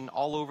on mission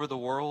all over the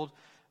world,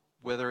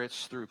 whether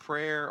it's through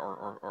prayer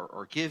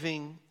or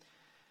giving.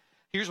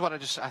 Here's what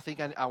I think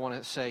I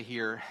want to say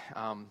here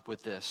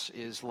with this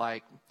is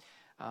like,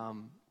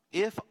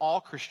 if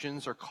all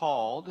Christians are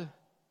called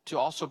to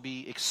also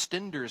be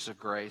extenders of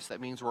grace, that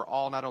means we're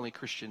all not only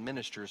Christian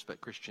ministers, but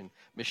Christian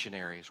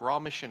missionaries. We're all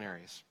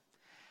missionaries.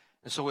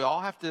 And so we all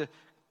have to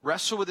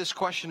wrestle with this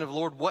question of,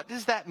 Lord, what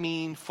does that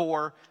mean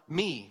for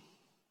me?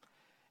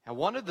 And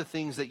one of the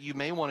things that you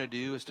may want to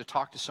do is to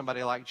talk to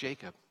somebody like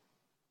Jacob.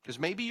 Because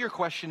maybe your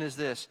question is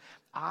this: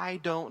 I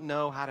don't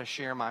know how to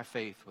share my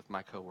faith with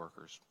my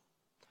coworkers.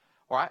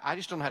 Or I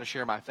just don't know how to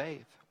share my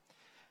faith.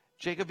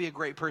 Jacob would be a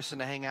great person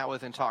to hang out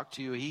with and talk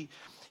to.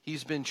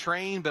 He's been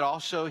trained, but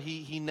also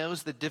he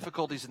knows the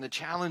difficulties and the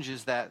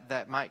challenges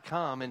that might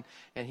come,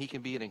 and he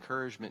can be an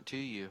encouragement to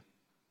you.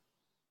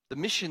 The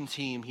mission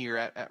team here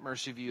at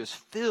Mercy View is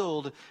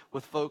filled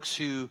with folks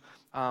who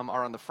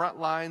are on the front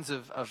lines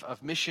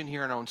of mission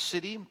here in our own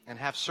city and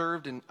have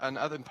served in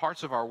other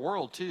parts of our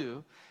world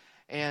too.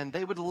 And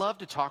they would love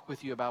to talk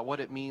with you about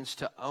what it means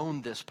to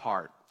own this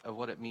part of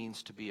what it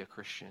means to be a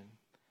Christian.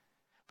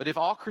 But if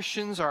all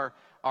Christians are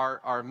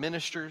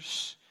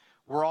ministers,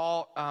 we're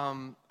all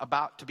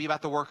about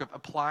the work of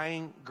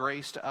applying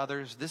grace to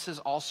others. This is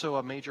also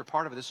a major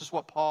part of it. This is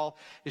what Paul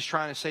is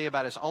trying to say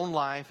about his own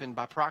life and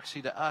by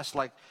proxy to us.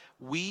 Like,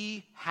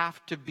 we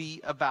have to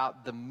be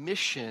about the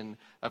mission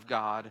of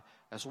God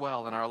as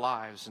well in our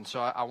lives. And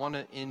so I want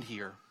to end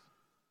here.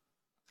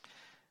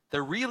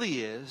 There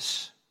really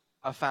is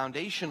a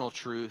foundational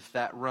truth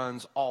that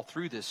runs all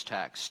through this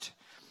text.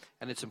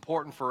 And it's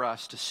important for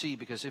us to see,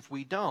 because if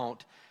we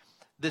don't,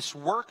 this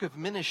work of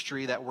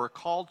ministry that we're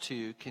called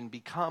to can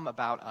become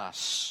about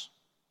us.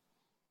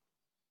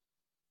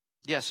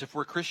 Yes, if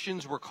we're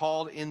Christians, we're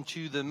called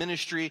into the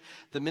ministry.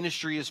 The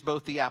ministry is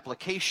both the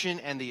application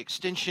and the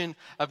extension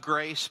of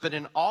grace. But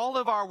in all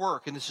of our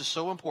work, and this is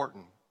so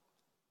important,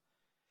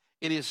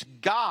 it is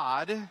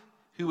God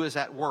who is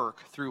at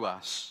work through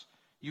us.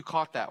 You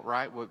caught that,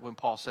 right, when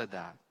Paul said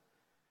that?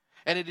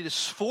 And it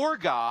is for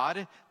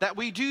God that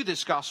we do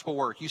this gospel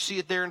work. You see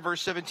it there in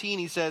verse 17.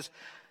 He says,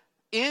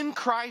 in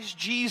Christ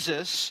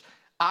Jesus,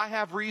 I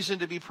have reason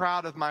to be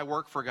proud of my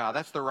work for God.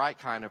 That's the right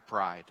kind of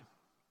pride.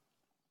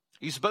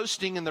 He's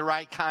boasting in the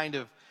right kind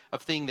of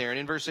thing there. And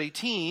in verse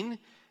 18,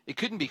 it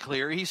couldn't be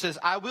clearer. He says,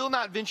 I will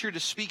not venture to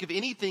speak of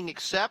anything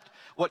except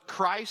what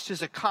Christ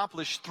has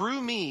accomplished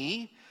through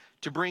me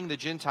to bring the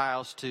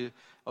Gentiles to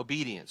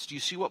obedience. Do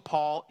you see what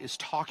Paul is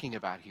talking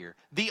about here?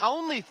 The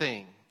only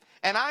thing,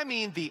 and I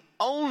mean the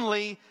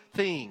only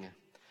thing,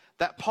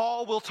 that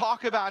Paul will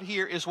talk about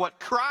here is what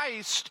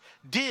Christ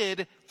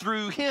did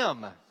through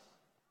him.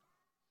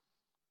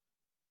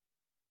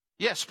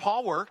 Yes,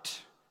 Paul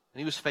worked, and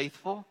he was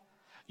faithful.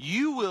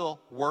 You will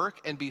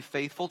work and be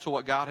faithful to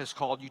what God has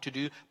called you to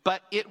do,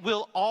 but it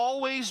will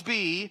always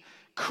be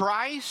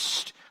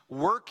Christ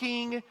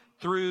working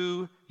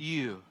through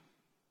you.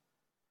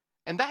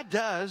 And that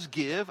does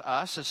give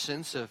us a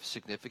sense of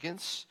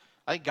significance.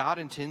 I think God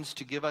intends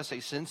to give us a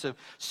sense of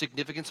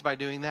significance by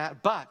doing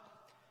that, but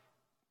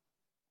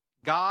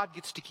God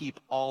gets to keep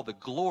all the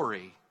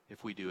glory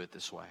if we do it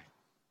this way.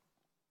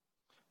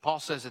 Paul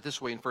says it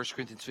this way in 1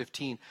 Corinthians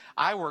 15,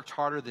 I worked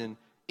harder than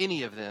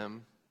any of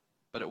them,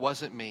 but it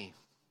wasn't me,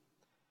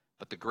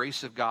 but the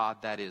grace of God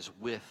that is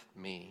with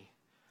me.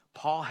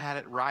 Paul had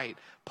it right.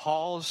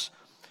 Paul's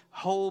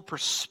whole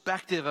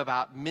perspective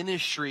about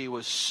ministry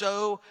was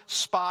so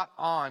spot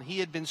on. He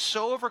had been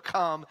so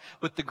overcome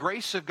with the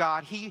grace of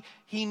God, he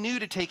knew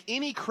to take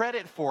any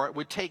credit for it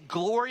would take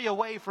glory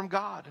away from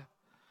God.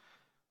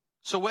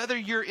 So whether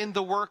you're in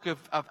the work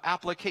of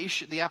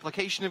application, the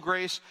application of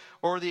grace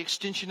or the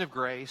extension of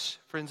grace,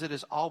 friends, it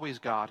is always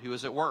God who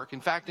is at work.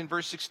 In fact, in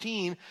verse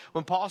 16,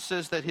 when Paul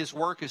says that his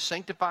work is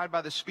sanctified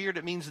by the Spirit,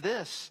 it means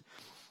this.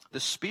 The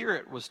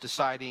Spirit was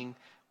deciding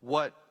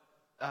what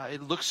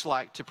it looks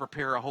like to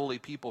prepare a holy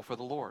people for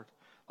the Lord.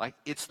 Like,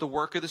 it's the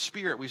work of the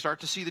Spirit. We start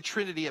to see the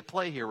Trinity at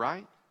play here,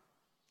 right?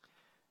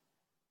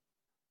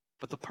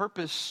 But the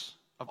purpose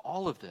of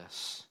all of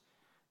this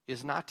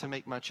is not to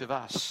make much of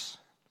us.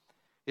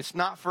 It's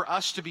not for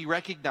us to be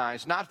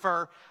recognized, not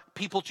for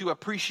people to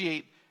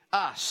appreciate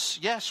us.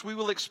 Yes, we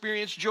will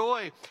experience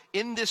joy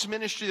in this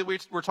ministry that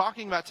we're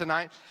talking about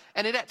tonight,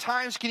 and it at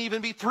times can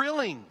even be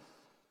thrilling.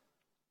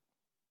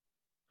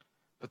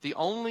 But the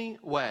only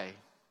way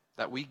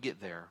that we get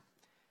there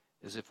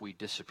is if we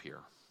disappear.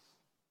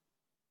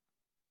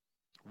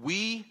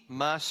 We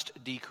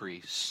must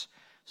decrease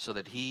so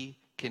that He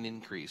can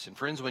increase. And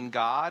friends, when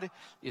God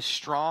is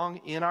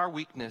strong in our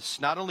weakness,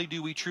 not only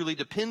do we truly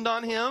depend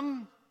on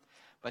Him,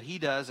 but He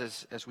does,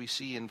 as we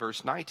see in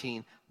verse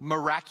 19,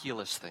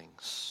 miraculous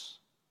things.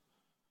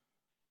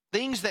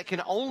 Things that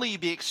can only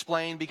be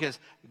explained because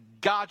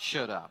God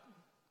showed up.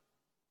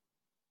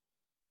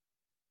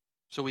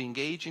 So we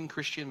engage in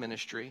Christian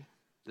ministry.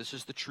 This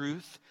is the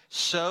truth.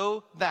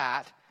 So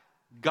that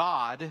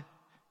God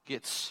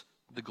gets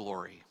the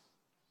glory.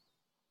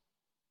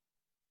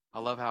 I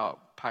love how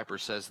Piper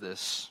says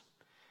this.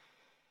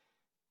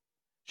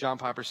 John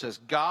Piper says,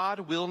 God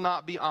will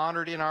not be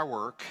honored in our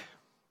work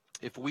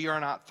if we are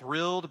not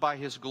thrilled by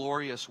His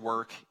glorious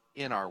work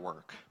in our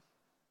work.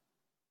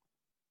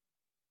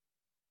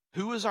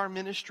 Who is our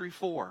ministry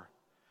for?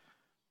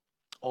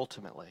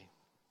 Ultimately,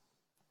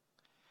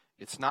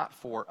 it's not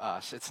for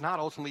us. It's not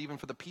ultimately even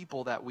for the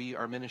people that we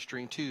are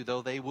ministering to,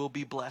 though they will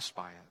be blessed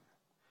by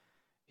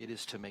it. It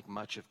is to make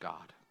much of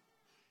God.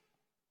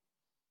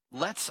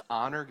 Let's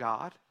honor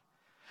God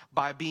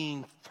by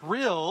being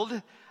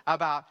thrilled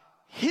about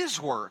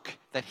His work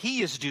that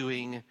He is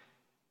doing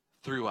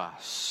through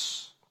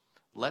us.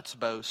 Let's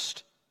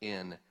boast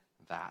in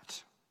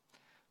that.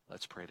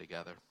 Let's pray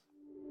together.